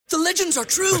The legends are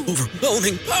true.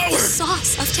 Overwhelming power!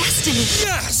 Sauce of destiny.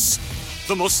 Yes!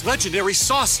 The most legendary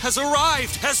sauce has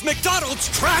arrived as McDonald's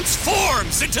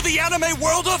transforms into the anime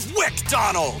world of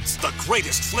WickDonald's. The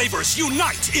greatest flavors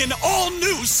unite in all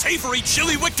new savory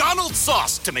chili McDonald's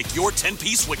sauce to make your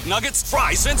 10-piece Wick Nuggets,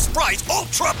 fries, and Sprite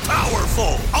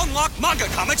ultra-powerful. Unlock manga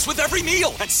comics with every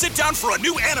meal and sit down for a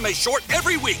new anime short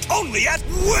every week only at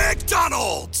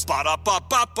WickDonald's.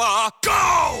 Ba-da-ba-ba-ba,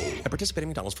 go! At participating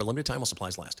McDonald's for a limited time while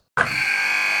supplies last.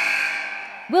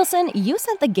 Wilson, you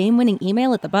sent the game-winning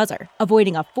email at the buzzer,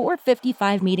 avoiding a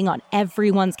 4:55 meeting on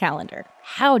everyone's calendar.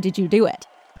 How did you do it?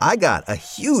 I got a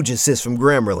huge assist from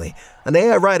Grammarly, an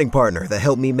AI writing partner that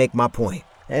helped me make my point.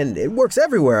 And it works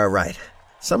everywhere I write.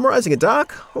 Summarizing a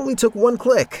doc only took one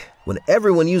click. When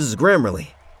everyone uses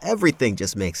Grammarly, everything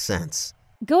just makes sense.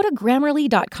 Go to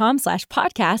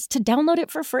Grammarly.com/podcast to download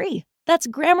it for free. That's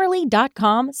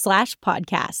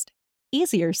Grammarly.com/podcast.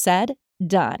 Easier said,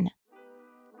 done.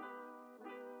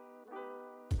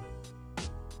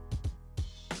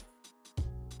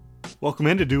 Welcome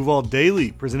into Duval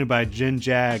Daily, presented by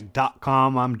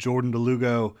GenJag.com. I'm Jordan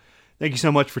DeLugo. Thank you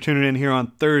so much for tuning in here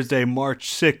on Thursday, March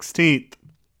 16th.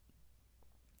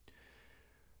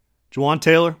 Juwan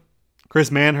Taylor,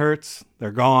 Chris Manhertz, they're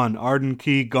gone. Arden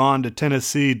Key gone to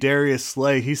Tennessee. Darius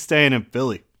Slay, he's staying in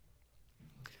Philly.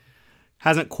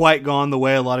 Hasn't quite gone the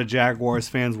way a lot of Jaguars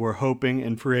fans were hoping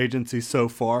in free agency so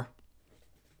far.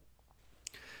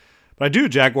 But I do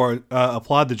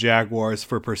applaud the Jaguars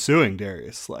for pursuing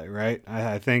Darius Slay, right?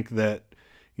 I think that,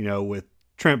 with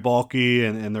Trent Baalke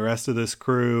and the rest of this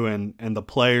crew and the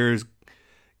players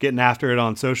getting after it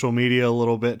on social media a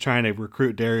little bit, trying to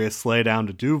recruit Darius Slay down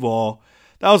to Duval,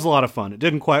 that was a lot of fun. It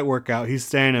didn't quite work out. He's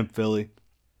staying in Philly.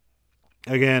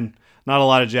 Again, not a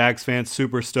lot of Jags fans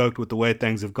super stoked with the way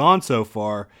things have gone so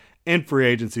far in free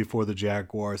agency for the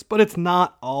Jaguars, but it's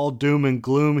not all doom and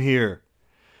gloom here.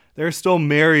 There are still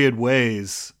myriad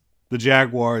ways the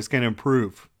Jaguars can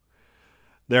improve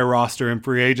their roster in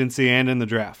free agency and in the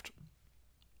draft.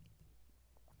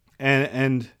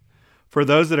 And for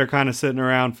those that are kind of sitting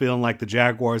around feeling like the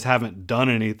Jaguars haven't done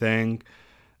anything,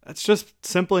 that's just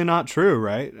simply not true,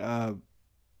 right?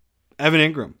 Evan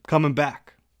Ingram coming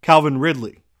back. Calvin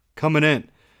Ridley coming in,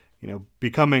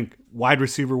 becoming wide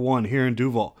receiver 1 here in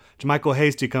Duval. JaMychal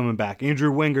Hasty coming back. Andrew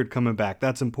Wingard coming back.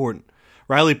 That's important.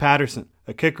 Riley Patterson,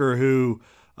 a kicker who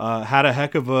had a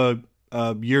heck of a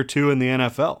year 2 in the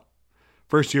NFL.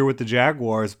 First year with the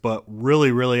Jaguars, but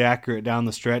really, really accurate down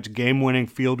the stretch. Game-winning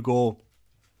field goal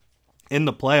in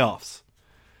the playoffs.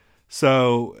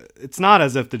 So it's not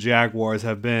as if the Jaguars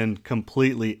have been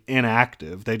completely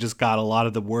inactive. They just got a lot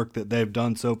of the work that they've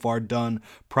done so far done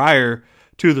prior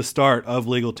to the start of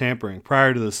legal tampering,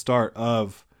 prior to the start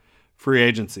of free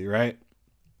agency, right?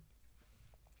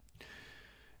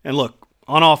 And look,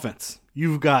 on offense,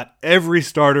 you've got every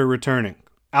starter returning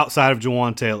outside of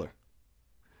Juwan Taylor.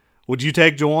 Would you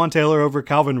take Juwan Taylor over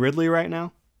Calvin Ridley right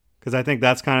now? Because I think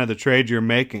that's kind of the trade you're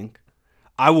making.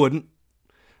 I wouldn't.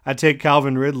 I'd take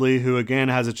Calvin Ridley, who again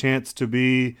has a chance to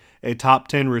be a top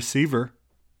 10 receiver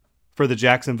for the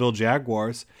Jacksonville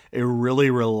Jaguars. A really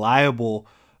reliable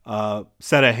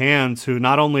set of hands who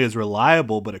not only is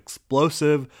reliable, but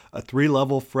explosive, a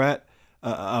 3-level threat,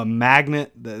 a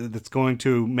magnet that's going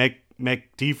to make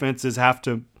defenses have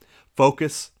to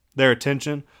focus their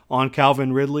attention on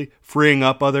Calvin Ridley, freeing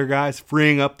up other guys,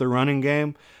 freeing up the running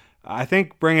game. I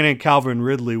think bringing in Calvin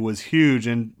Ridley was huge,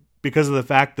 and because of the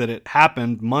fact that it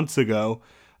happened months ago,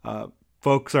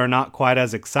 folks are not quite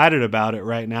as excited about it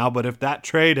right now. But if that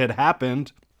trade had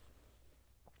happened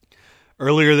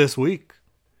earlier this week,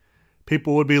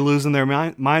 people would be losing their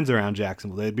minds around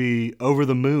Jacksonville. They'd be over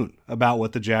the moon about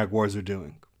what the Jaguars are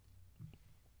doing.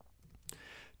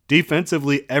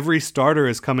 Defensively, every starter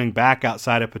is coming back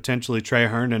outside of potentially Trey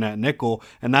Herndon at nickel,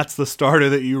 and that's the starter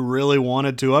that you really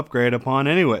wanted to upgrade upon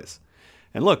anyways.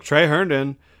 And look, Trey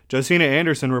Herndon, Josina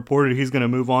Anderson reported he's going to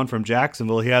move on from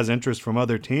Jacksonville. He has interest from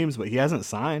other teams, but he hasn't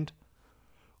signed.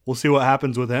 We'll see what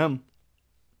happens with him.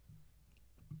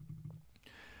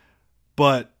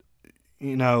 But,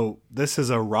 this is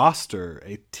a roster,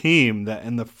 a team that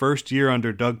in the first year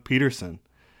under Doug Peterson,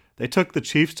 they took the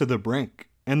Chiefs to the brink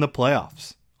in the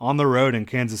playoffs on the road in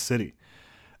Kansas City.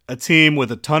 A team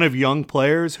with a ton of young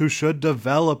players who should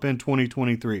develop in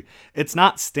 2023. It's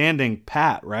not standing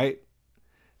pat, right?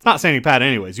 It's not standing pat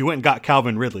anyways. You went and got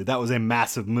Calvin Ridley. That was a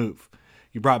massive move.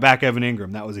 You brought back Evan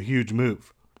Ingram. That was a huge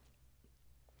move.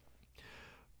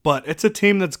 But it's a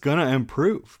team that's going to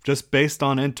improve just based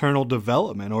on internal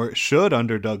development, or it should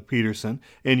under Doug Peterson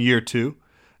in year 2.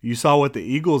 You saw what the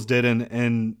Eagles did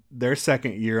in their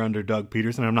second year under Doug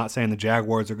Peterson. I'm not saying the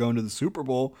Jaguars are going to the Super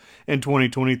Bowl in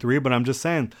 2023, but I'm just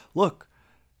saying, look,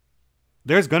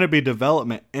 there's going to be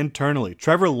development internally.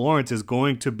 Trevor Lawrence is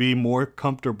going to be more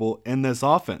comfortable in this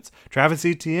offense. Travis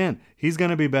Etienne, he's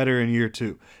going to be better in year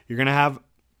 2. You're going to have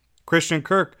Christian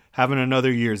Kirk having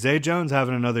another year. Zay Jones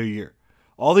having another year.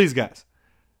 All these guys.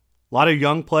 A lot of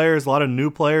young players, a lot of new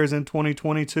players in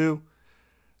 2022.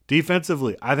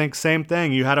 Defensively, I think same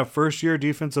thing. You had a first-year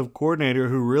defensive coordinator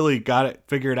who really got it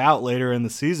figured out later in the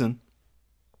season.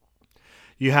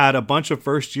 You had a bunch of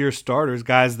first-year starters,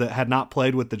 guys that had not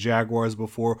played with the Jaguars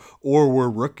before or were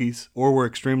rookies or were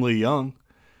extremely young.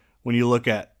 When you look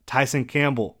at Tyson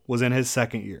Campbell was in his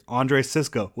second year. Andre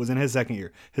Sisco was in his second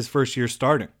year, his first year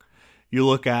starting. You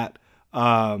look at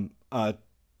Trayvon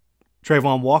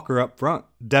Walker up front,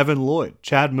 Devin Lloyd,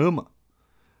 Chad Muma.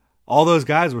 All those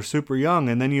guys were super young.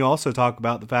 And then you also talk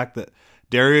about the fact that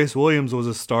Darius Williams was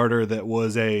a starter that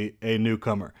was a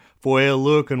newcomer. Foye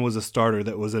Oluokun was a starter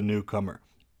that was a newcomer.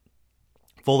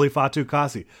 Foley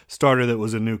Fatukasi, starter that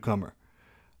was a newcomer.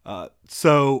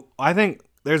 So I think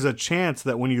there's a chance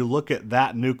that when you look at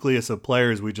that nucleus of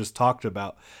players we just talked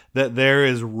about, that there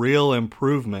is real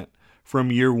improvement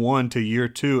from year 1 to year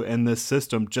 2 in this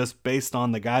system just based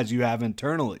on the guys you have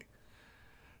internally.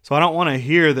 So I don't want to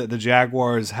hear that the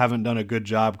Jaguars haven't done a good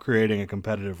job creating a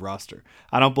competitive roster.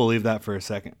 I don't believe that for a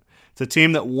second. It's a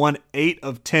team that won 8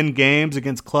 of 10 games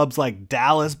against clubs like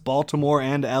Dallas, Baltimore,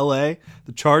 and LA,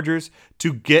 the Chargers,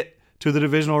 to get to the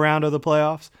divisional round of the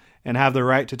playoffs and have the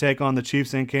right to take on the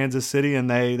Chiefs in Kansas City, and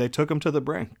they took them to the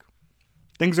brink.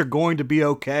 Things are going to be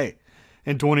okay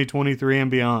in 2023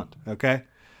 and beyond, okay?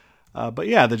 But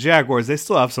yeah, the Jaguars, they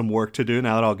still have some work to do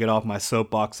now that I'll get off my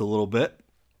soapbox a little bit.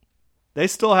 They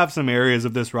still have some areas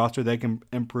of this roster they can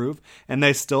improve, and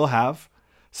they still have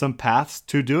some paths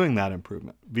to doing that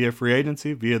improvement via free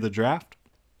agency, via the draft.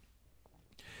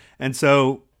 And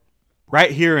so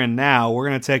right here and now, we're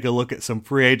going to take a look at some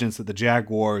free agents that the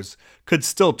Jaguars could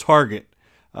still target.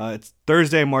 It's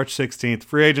Thursday, March 16th.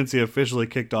 Free agency officially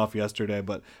kicked off yesterday,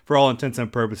 but for all intents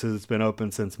and purposes, it's been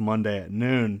open since Monday at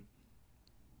noon.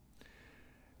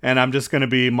 And I'm just going to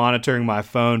be monitoring my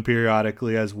phone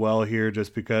periodically as well here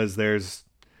just because there's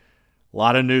a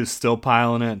lot of news still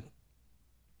piling in.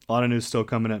 A lot of news still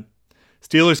coming in.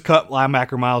 Steelers cut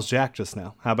linebacker Myles Jack just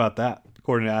now. How about that?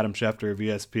 According to Adam Schefter of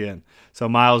ESPN. So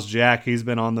Myles Jack, he's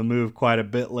been on the move quite a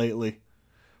bit lately.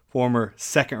 Former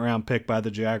second-round pick by the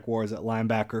Jaguars at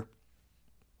linebacker.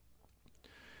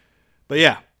 But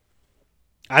yeah,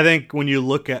 I think when you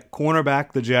look at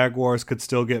cornerback, the Jaguars could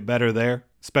still get better there,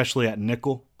 especially at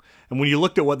nickel. And when you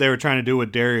looked at what they were trying to do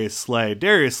with Darius Slay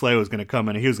was going to come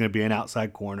in and he was going to be an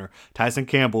outside corner. Tyson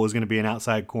Campbell was going to be an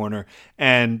outside corner.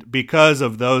 And because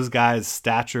of those guys'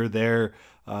 stature, their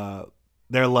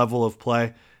level of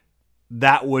play,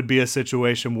 that would be a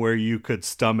situation where you could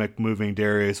stomach moving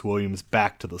Darius Williams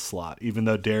back to the slot, even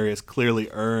though Darius clearly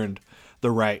earned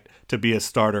the right to be a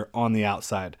starter on the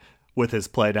outside with his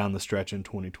play down the stretch in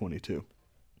 2022.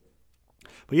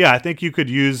 But yeah, I think you could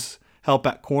use help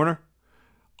at corner.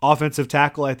 Offensive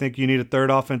tackle, I think you need a third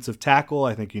offensive tackle.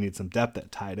 I think you need some depth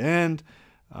at tight end.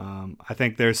 I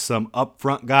think there's some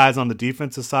upfront guys on the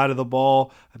defensive side of the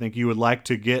ball. I think you would like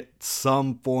to get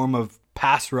some form of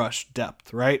pass rush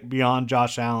depth, right? Beyond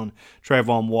Josh Allen,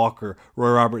 Trayvon Walker,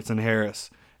 Roy Robertson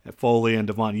Harris, Foley, and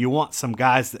Devon. You want some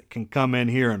guys that can come in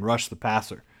here and rush the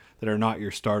passer that are not your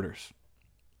starters.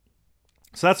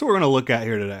 So that's what we're going to look at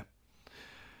here today.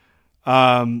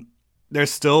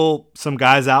 There's still some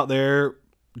guys out there,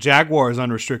 Jaguars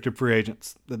unrestricted free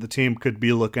agents that the team could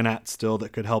be looking at still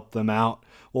that could help them out.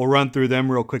 We'll run through them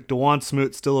real quick. DeJuan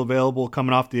Smoot still available,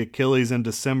 coming off the Achilles in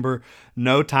December.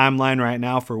 No timeline right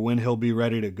now for when he'll be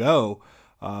ready to go,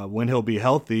 when he'll be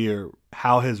healthy, or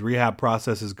how his rehab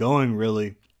process is going,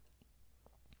 really.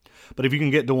 But if you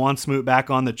can get DeJuan Smoot back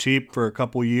on the cheap for a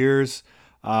couple years,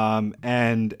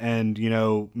 and you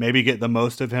know, maybe get the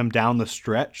most of him down the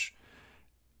stretch,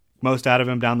 most out of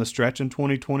him down the stretch in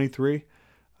 2023.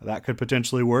 That could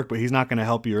potentially work, but he's not going to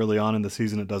help you early on in the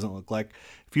season, it doesn't look like.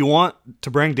 If you want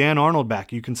to bring Dan Arnold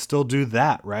back, you can still do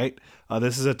that, right?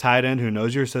 This is a tight end who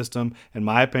knows your system. In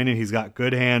my opinion, he's got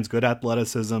good hands, good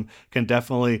athleticism, can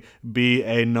definitely be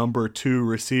a number 2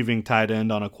 receiving tight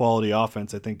end on a quality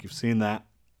offense. I think you've seen that.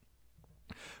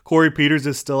 Corey Peters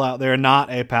is still out there,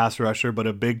 not a pass rusher, but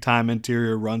a big-time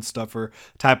interior run stuffer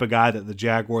type of guy that the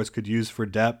Jaguars could use for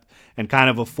depth. And kind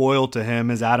of a foil to him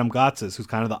is Adam Gotsis, who's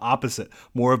kind of the opposite.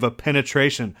 More of a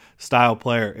penetration style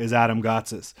player is Adam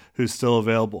Gotsis, who's still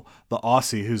available. The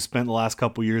Aussie, who's spent the last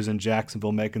couple years in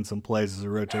Jacksonville making some plays as a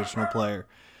rotational player.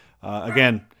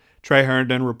 Again, Trey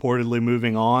Herndon reportedly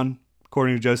moving on,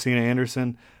 according to Josina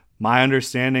Anderson. My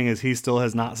understanding is he still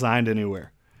has not signed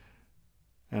anywhere.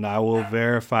 And I will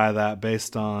verify that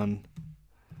based on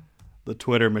the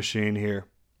Twitter machine here.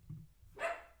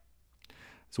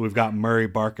 So we've got Murray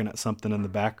barking at something in the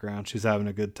background. She's having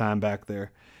a good time back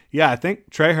there. Yeah, I think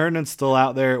Trey Herndon's still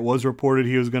out there. It was reported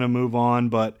he was going to move on,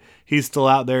 but he's still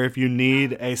out there. If you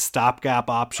need a stopgap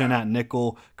option at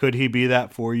nickel, could he be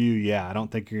that for you? Yeah, I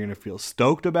don't think you're going to feel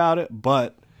stoked about it,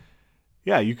 but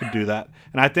yeah, you could do that.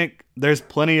 And I think there's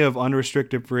plenty of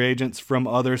unrestricted free agents from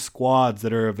other squads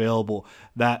that are available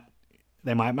that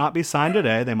they might not be signed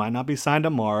today, they might not be signed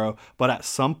tomorrow, but at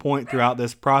some point throughout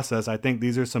this process, I think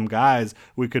these are some guys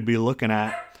we could be looking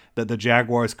at that the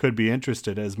Jaguars could be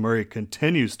interested as Murray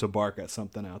continues to bark at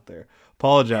something out there.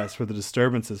 Apologize for the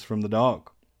disturbances from the dog.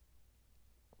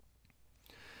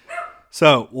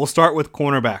 So we'll start with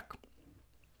cornerback.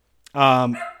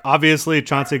 Obviously,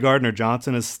 Chauncey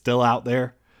Gardner-Johnson is still out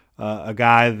there, a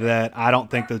guy that I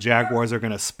don't think the Jaguars are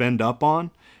going to spend up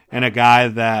on, and a guy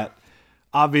that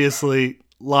obviously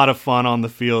a lot of fun on the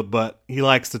field, but he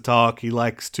likes to talk. He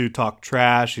likes to talk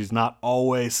trash. He's not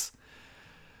always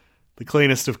the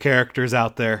cleanest of characters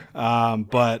out there.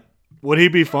 But would he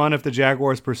be fun if the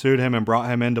Jaguars pursued him and brought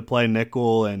him in to play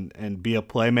nickel and be a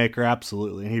playmaker?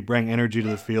 Absolutely. And he'd bring energy to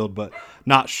the field, but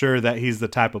not sure that he's the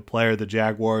type of player the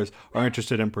Jaguars are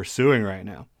interested in pursuing right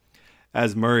now,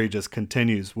 as Murray just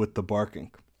continues with the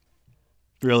barking.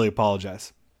 Really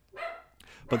apologize.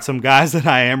 But some guys that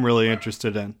I am really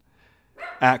interested in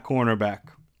at cornerback.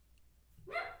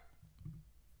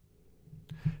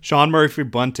 Sean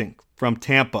Murphy-Bunting from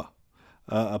Tampa.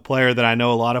 A player that I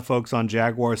know a lot of folks on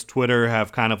Jaguars Twitter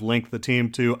have kind of linked the team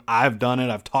to. I've done it.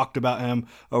 I've talked about him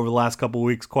over the last couple of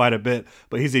weeks quite a bit.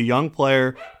 But he's a young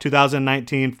player,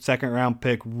 2019 second-round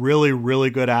pick, really, really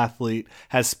good athlete,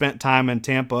 has spent time in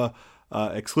Tampa,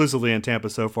 exclusively in Tampa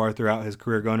so far throughout his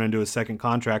career, going into his second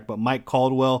contract. But Mike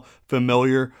Caldwell,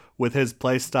 familiar with his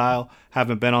play style,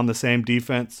 haven't been on the same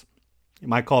defense.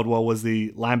 Mike Caldwell was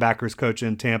the linebackers coach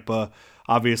in Tampa.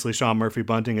 Obviously, Sean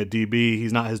Murphy-Bunting, a DB.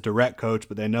 He's not his direct coach,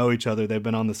 but they know each other. They've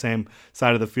been on the same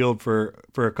side of the field for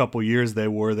a couple years. They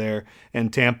were there in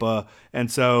Tampa. And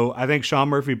so I think Sean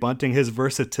Murphy-Bunting, his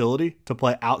versatility to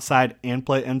play outside and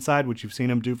play inside, which you've seen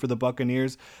him do for the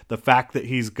Buccaneers, the fact that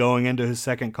he's going into his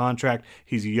second contract,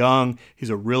 he's young,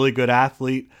 he's a really good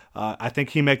athlete. I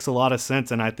think he makes a lot of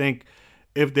sense. And I think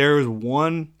if there's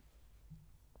one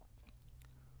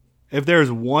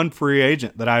free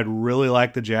agent that I'd really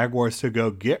like the Jaguars to go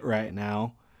get right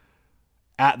now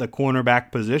at the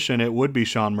cornerback position, it would be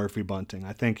Sean Murphy-Bunting.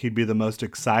 I think he'd be the most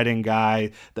exciting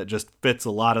guy that just fits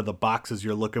a lot of the boxes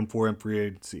you're looking for in free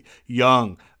agency.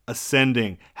 Young,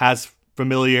 ascending, has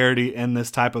familiarity in this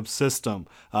type of system,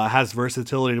 has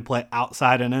versatility to play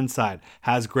outside and inside,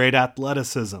 has great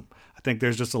athleticism. I think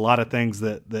there's just a lot of things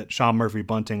that Sean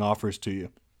Murphy-Bunting offers to you.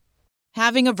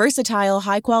 Having a versatile,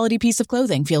 high-quality piece of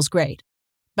clothing feels great.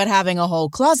 But having a whole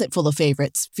closet full of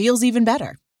favorites feels even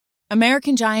better.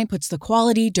 American Giant puts the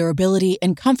quality, durability,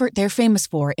 and comfort they're famous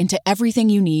for into everything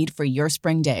you need for your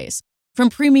spring days. From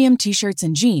premium t-shirts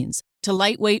and jeans to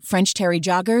lightweight French terry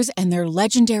joggers and their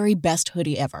legendary best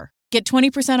hoodie ever. Get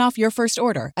 20% off your first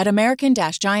order at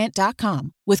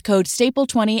american-giant.com with code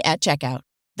STAPLE20 at checkout.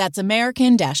 That's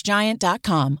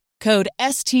american-giant.com, code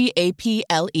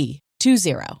STAPLE20.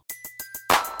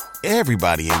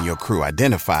 Everybody in your crew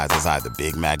identifies as either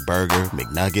Big Mac Burger,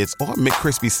 McNuggets, or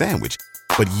McCrispy Sandwich.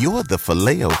 But you're the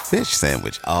Filet-O-Fish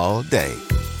Sandwich all day.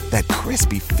 That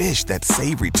crispy fish, that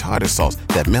savory tartar sauce,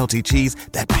 that melty cheese,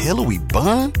 that pillowy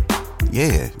bun.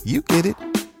 Yeah, you get it.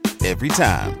 Every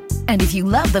time. And if you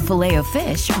love the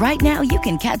Filet-O-Fish, right now you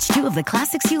can catch two of the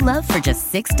classics you love for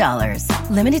just $6.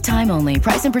 Limited time only.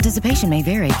 Price and participation may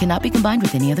vary. Cannot be combined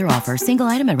with any other offer. Single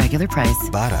item at regular price.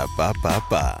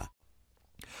 Ba-da-ba-ba-ba.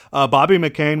 Bobby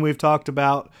McCain, we've talked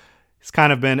about. He's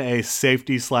kind of been a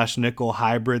safety/nickel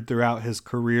hybrid throughout his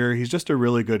career. He's just a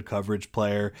really good coverage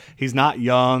player. He's not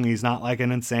young. He's not like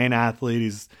an insane athlete.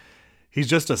 He's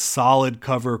just a solid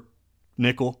cover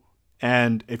nickel.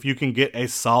 And if you can get a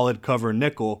solid cover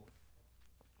nickel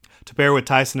to pair with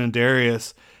Tyson and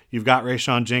Darius, you've got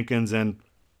Rayshawn Jenkins and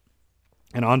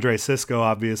Andre Sisco,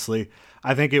 obviously.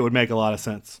 I think it would make a lot of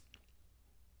sense.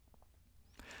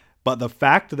 But the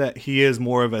fact that he is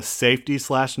more of a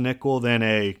safety/nickel than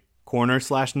a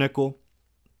corner/nickel,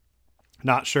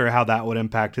 not sure how that would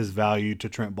impact his value to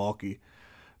Trent Baalke,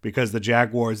 because the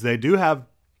Jaguars, they do have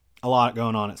a lot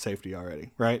going on at safety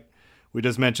already, right? We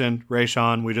just mentioned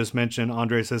Rayshawn. We just mentioned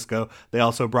Andre Sisco. They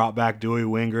also brought back Dewey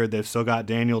Wingard. They've still got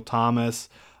Daniel Thomas.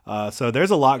 So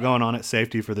there's a lot going on at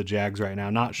safety for the Jags right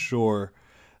now. Not sure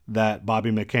that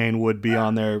Bobby McCain would be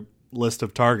on their list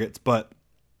of targets, but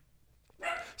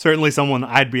certainly someone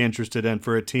I'd be interested in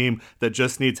for a team that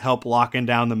just needs help locking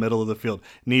down the middle of the field,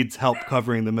 needs help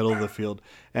covering the middle of the field.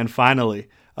 And finally,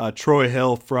 Troy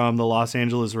Hill from the Los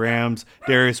Angeles Rams,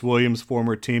 Darius Williams'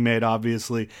 former teammate,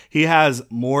 obviously. He has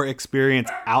more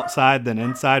experience outside than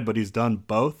inside, but he's done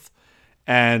both.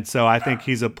 And so I think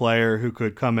he's a player who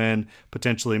could come in,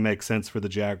 potentially make sense for the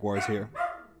Jaguars here.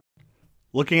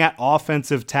 Looking at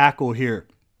offensive tackle here,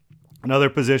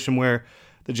 another position where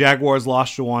the Jaguars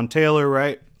lost Jawaan Taylor,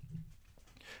 right?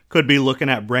 Could be looking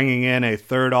at bringing in a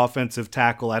third offensive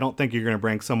tackle. I don't think you're going to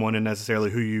bring someone in necessarily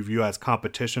who you view as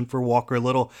competition for Walker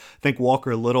Little. I think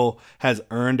Walker Little has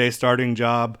earned a starting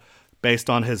job based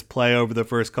on his play over the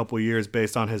first couple of years,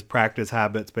 based on his practice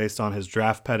habits, based on his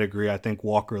draft pedigree. I think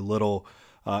Walker Little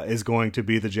is going to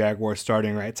be the Jaguars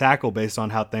starting right tackle based on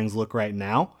how things look right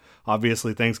now.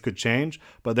 Obviously, things could change,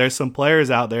 but there's some players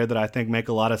out there that I think make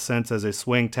a lot of sense as a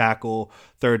swing tackle,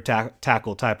 third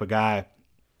tackle type of guy.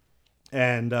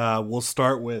 And we'll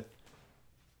start with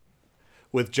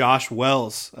Josh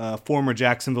Wells, former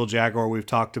Jacksonville Jaguar we've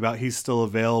talked about. He's still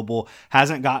available.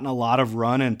 Hasn't gotten a lot of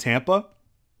run in Tampa,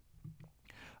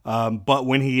 but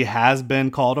when he has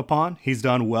been called upon, he's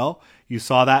done well. You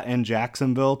saw that in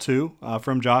Jacksonville too,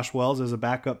 from Josh Wells as a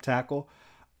backup tackle.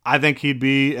 I think he'd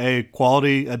be a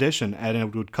quality addition, and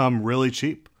it would come really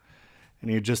cheap.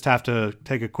 And you'd just have to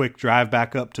take a quick drive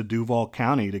back up to Duval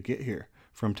County to get here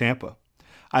from Tampa.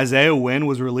 Isaiah Wynn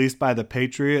was released by the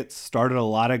Patriots, started a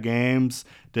lot of games,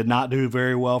 did not do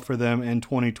very well for them in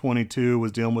 2022,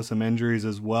 was dealing with some injuries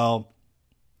as well.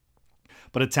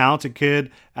 But a talented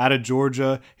kid out of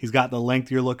Georgia. He's got the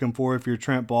length you're looking for if you're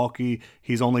Trent Baalke.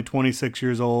 He's only 26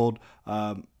 years old.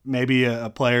 Maybe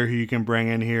a player who you can bring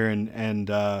in here and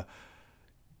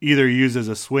either use as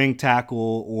a swing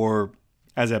tackle or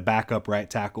as a backup right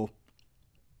tackle.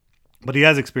 But he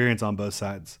has experience on both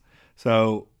sides.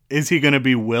 So is he going to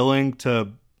be willing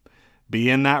to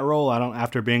be in that role?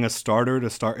 After being a starter to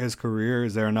start his career,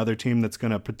 is there another team that's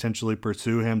going to potentially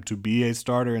pursue him to be a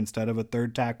starter instead of a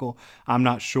third tackle? I'm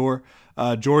not sure.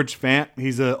 George Fant,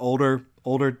 he's an older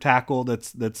tackle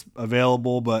that's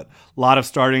available, but a lot of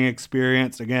starting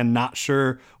experience. Again, not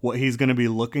sure what he's going to be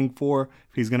looking for.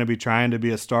 If he's going to be trying to be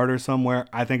a starter somewhere.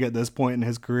 I think at this point in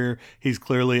his career, he's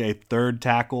clearly a third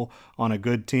tackle on a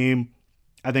good team.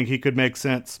 I think he could make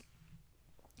sense.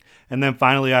 And then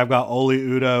finally, I've got Oli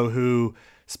Udoh, who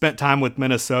spent time with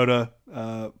Minnesota.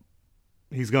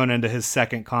 He's going into his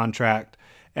second contract,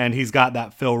 and he's got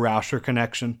that Phil Rauscher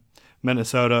connection. From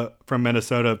Minnesota,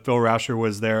 Phil Rauscher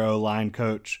was their O-line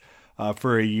coach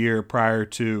for a year or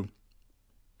two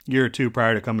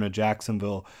prior to coming to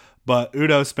Jacksonville. But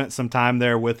Udoh spent some time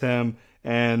there with him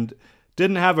and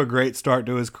didn't have a great start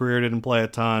to his career, didn't play a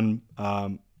ton.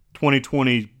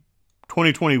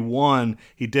 2021,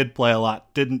 he did play a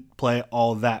lot, didn't play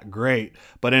all that great,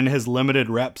 but in his limited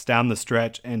reps down the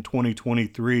stretch in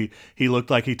 2023, he looked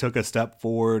like he took a step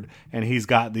forward, and he's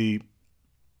got the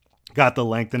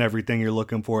length and everything you're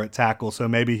looking for at tackle, so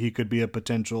maybe he could be a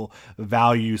potential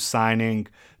value signing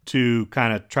to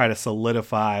kind of try to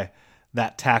solidify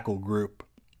that tackle group.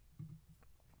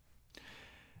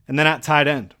 And then at tight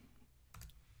end,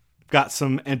 got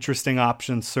some interesting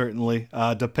options, certainly.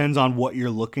 Depends on what you're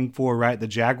looking for, right? The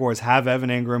Jaguars have Evan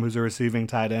Ingram, who's a receiving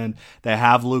tight end. They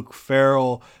have Luke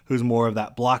Farrell, who's more of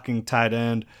that blocking tight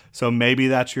end. So maybe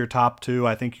that's your top two.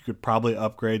 I think you could probably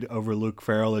upgrade over Luke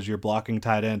Farrell as your blocking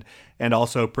tight end and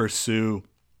also pursue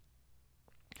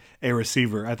a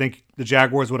receiver. I think the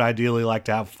Jaguars would ideally like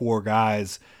to have four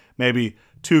guys, maybe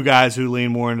two guys who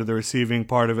lean more into the receiving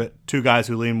part of it, two guys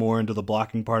who lean more into the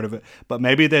blocking part of it, but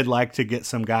maybe they'd like to get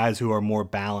some guys who are more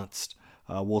balanced.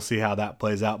 We'll see how that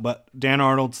plays out. But Dan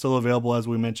Arnold's still available, as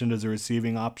we mentioned, as a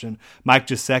receiving option. Mike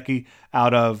Gesicki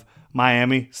out of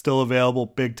Miami, still available,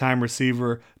 big-time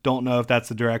receiver. Don't know if that's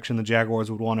the direction the Jaguars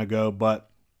would want to go, but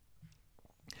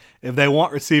if they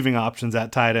want receiving options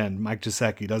at tight end, Mike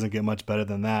Gesicki doesn't get much better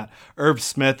than that. Irv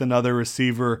Smith, another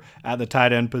receiver at the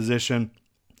tight end position,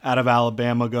 out of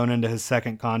Alabama, going into his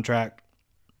second contract.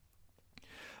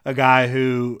 A guy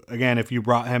who, again, if you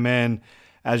brought him in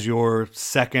as your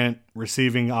second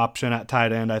receiving option at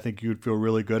tight end, I think you would feel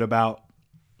really good about.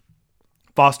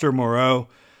 Foster Moreau,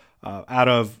 out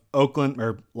of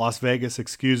Las Vegas,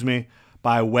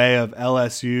 by way of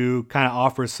LSU, kind of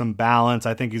offers some balance.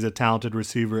 I think he's a talented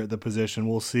receiver at the position.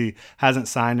 We'll see. Hasn't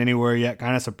signed anywhere yet.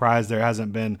 Kind of surprised there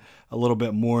hasn't been a little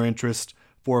bit more interest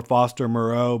for Foster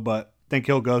Moreau, but think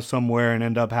he'll go somewhere and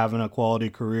end up having a quality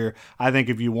career. I think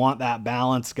if you want that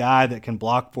balanced guy that can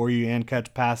block for you and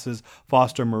catch passes,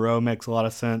 Foster Moreau makes a lot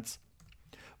of sense.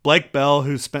 Blake Bell,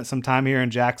 who spent some time here in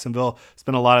Jacksonville,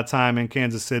 spent a lot of time in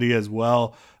Kansas City as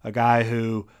well. A guy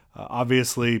who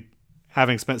obviously,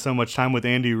 having spent so much time with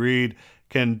Andy Reid,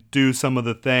 can do some of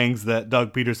the things that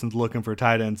Doug Peterson's looking for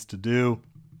tight ends to do.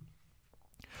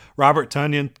 Robert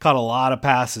Tonyan caught a lot of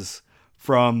passes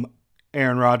from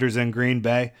Aaron Rodgers in Green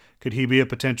Bay. Could he be a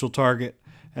potential target?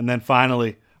 And then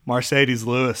finally, Mercedes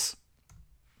Lewis.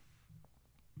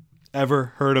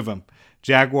 Ever heard of him?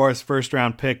 Jaguars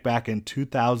first-round pick back in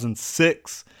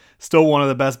 2006. Still one of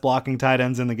the best blocking tight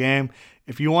ends in the game.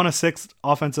 If you want a sixth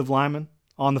offensive lineman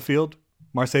on the field,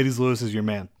 Mercedes Lewis is your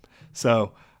man.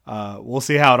 So we'll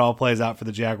see how it all plays out for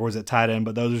the Jaguars at tight end,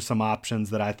 but those are some options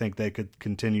that I think they could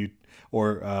continue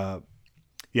to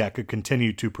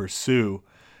pursue.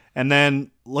 And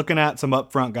then looking at some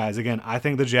upfront guys, again, I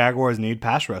think the Jaguars need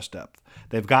pass rush depth.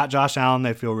 They've got Josh Allen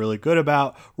they feel really good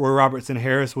about. Roy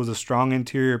Robertson-Harris was a strong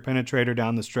interior penetrator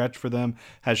down the stretch for them,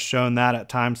 has shown that at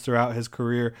times throughout his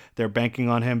career. They're banking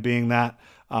on him being that.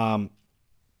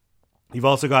 You've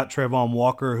also got Trayvon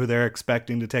Walker, who they're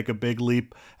expecting to take a big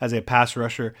leap as a pass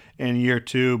rusher in year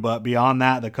 2. But beyond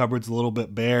that, the cupboard's a little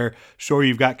bit bare. Sure,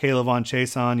 you've got Kayvon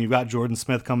Chason. You've got Jordan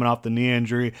Smith coming off the knee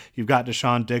injury. You've got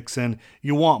Deshaun Dixon.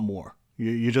 You want more.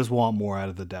 You just want more out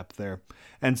of the depth there.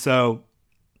 And so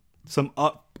some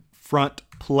upfront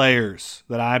players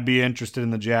that I'd be interested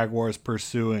in the Jaguars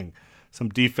pursuing. Some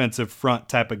defensive front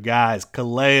type of guys.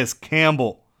 Calais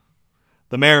Campbell,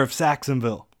 the mayor of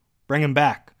Saxonville. Bring him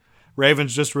back.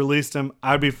 Ravens just released him.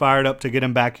 I'd be fired up to get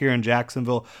him back here in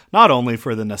Jacksonville, not only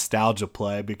for the nostalgia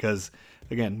play, because,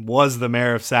 again, was the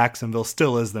mayor of Saxonville,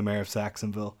 still is the mayor of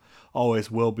Saxonville,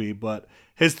 always will be, but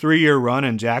his 3-year run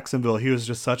in Jacksonville, he was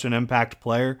just such an impact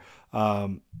player.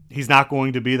 He's not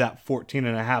going to be that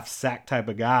 14.5 sack type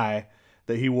of guy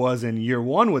that he was in year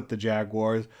 1 with the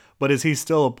Jaguars, but is he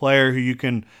still a player who you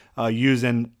can use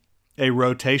in a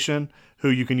rotation, who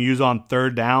you can use on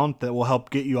third down that will help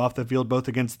get you off the field both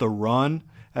against the run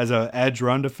as an edge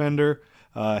run defender,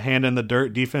 hand in the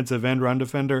dirt defensive end run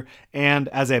defender, and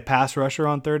as a pass rusher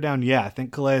on third down? Yeah, I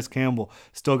think Calais Campbell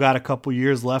still got a couple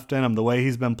years left in him. The way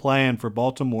he's been playing for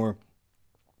Baltimore,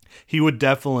 he would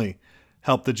definitely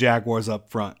help the Jaguars up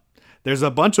front. There's a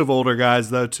bunch of older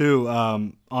guys, though, too,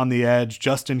 on the edge.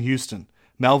 Justin Houston,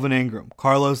 Melvin Ingram,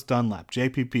 Carlos Dunlap,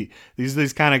 JPP. These are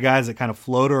these kind of guys that kind of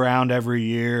float around every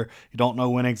year. You don't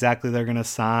know when exactly they're going to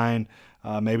sign.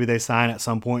 Maybe they sign at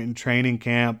some point in training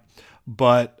camp.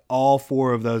 But all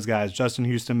 4 of those guys, Justin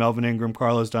Houston, Melvin Ingram,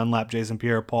 Carlos Dunlap, Jason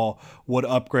Pierre-Paul, would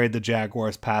upgrade the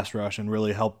Jaguars' pass rush and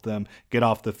really help them get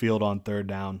off the field on third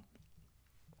down.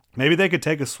 Maybe they could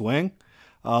take a swing.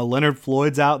 Leonard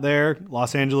Floyd's out there,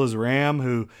 Los Angeles Ram,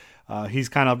 who he's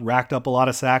kind of racked up a lot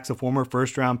of sacks, a former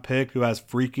first-round pick who has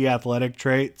freaky athletic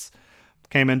traits.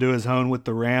 Came into his own with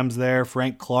the Rams there.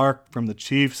 Frank Clark from the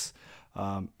Chiefs.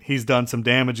 He's done some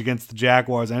damage against the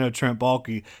Jaguars. I know Trent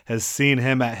Baalke has seen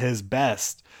him at his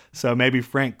best. So maybe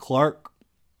Frank Clark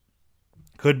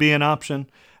could be an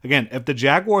option. Again, if the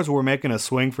Jaguars were making a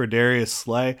swing for Darius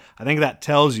Slay, I think that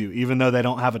tells you, even though they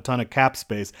don't have a ton of cap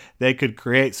space, they could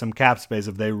create some cap space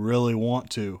if they really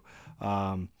want to.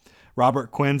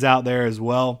 Robert Quinn's out there as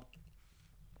well.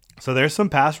 So there's some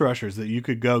pass rushers that you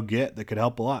could go get that could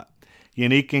help a lot.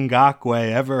 Yannick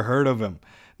Ngakoue, ever heard of him?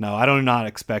 No, I do not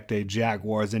expect a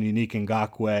Jaguars and Yannick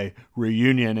Ngakoue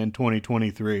reunion in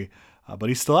 2023, but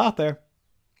he's still out there.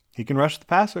 He can rush the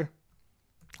passer.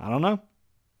 I don't know.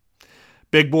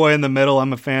 Big boy in the middle,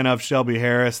 I'm a fan of Shelby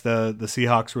Harris. The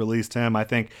Seahawks released him. I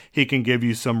think he can give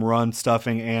you some run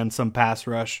stuffing and some pass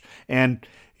rush, and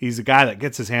he's a guy that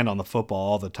gets his hand on the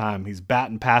football all the time. He's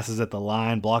batting passes at the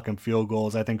line, blocking field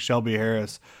goals. I think Shelby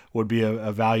Harris would be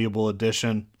a valuable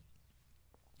addition.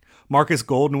 Marcus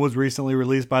Golden was recently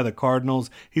released by the Cardinals.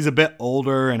 He's a bit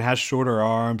older and has shorter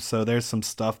arms, so there's some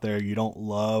stuff there you don't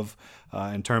love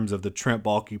in terms of the Trent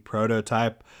Baalke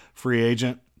prototype free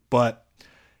agent. But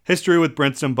history with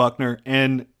Brinson Buckner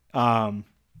in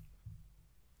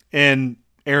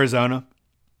Arizona.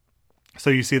 So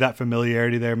you see that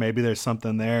familiarity there. Maybe there's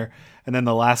something there. And then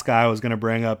the last guy I was going to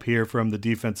bring up here from the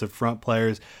defensive front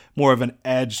players, more of an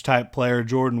edge type player,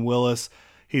 Jordan Willis.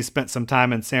 He spent some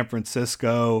time in San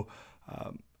Francisco.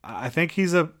 I think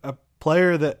he's a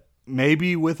player that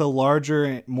maybe with a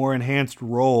larger, more enhanced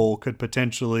role could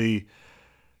potentially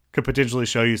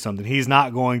show you something. He's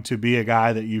not going to be a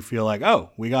guy that you feel like, oh,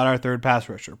 we got our third pass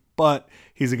rusher. But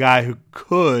he's a guy who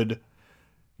could,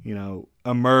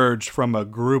 emerge from a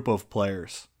group of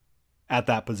players at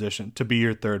that position to be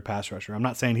your third pass rusher. I'm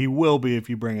not saying he will be if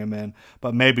you bring him in,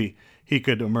 but maybe he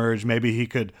could emerge. Maybe he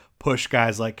could push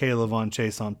guys like Kayvon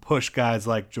Chason, push guys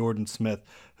like Jordan Smith,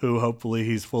 who hopefully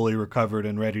he's fully recovered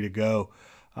and ready to go.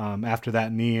 after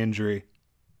that knee injury.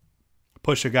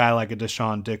 Push a guy like a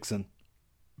Deshaun Dixon.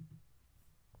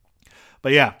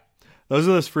 But yeah, those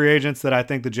are those free agents that I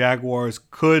think the Jaguars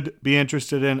could be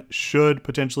interested in, should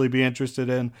potentially be interested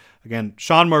in. Again,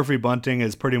 Sean Murphy-Bunting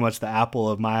is pretty much the apple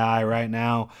of my eye right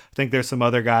now. I think there's some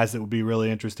other guys that would be really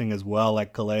interesting as well,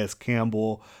 like Calais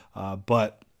Campbell.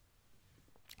 But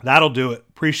that'll do it.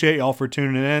 Appreciate y'all for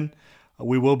tuning in.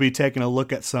 We will be taking a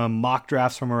look at some mock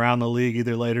drafts from around the league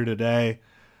either later today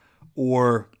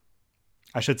or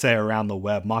I should say around the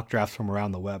web, mock drafts from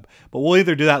around the web. But we'll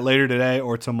either do that later today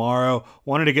or tomorrow.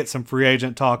 Wanted to get some free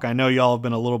agent talk. I know y'all have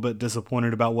been a little bit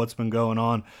disappointed about what's been going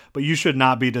on, but you should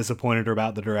not be disappointed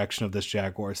about the direction of this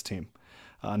Jaguars team.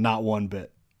 Not one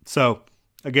bit. So,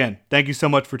 again, thank you so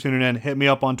much for tuning in. Hit me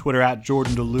up on Twitter at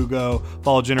Jordan DeLugo.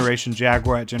 Follow Generation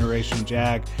Jaguar at Generation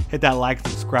Jag. Hit that like and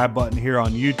subscribe button here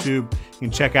on YouTube. You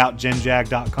can check out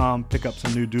genjag.com. Pick up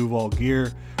some new Duval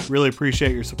gear. Really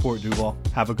appreciate your support, Duval.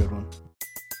 Have a good one.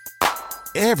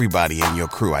 Everybody in your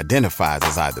crew identifies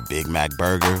as either Big Mac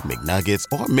Burger, McNuggets,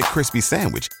 or McCrispy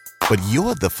Sandwich. But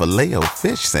you're the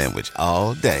Filet-O-Fish Sandwich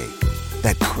all day.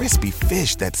 That crispy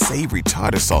fish, that savory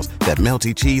tartar sauce, that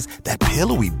melty cheese, that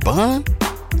pillowy bun.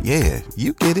 Yeah,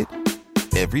 you get it.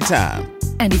 Every time.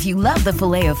 And if you love the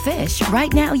Filet-O-Fish,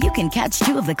 right now you can catch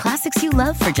 2 of the classics you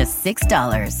love for just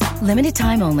 $6. Limited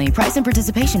time only. Price and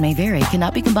participation may vary.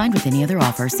 Cannot be combined with any other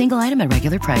offer. Single item at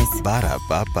regular price.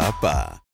 Ba-da-ba-ba-ba.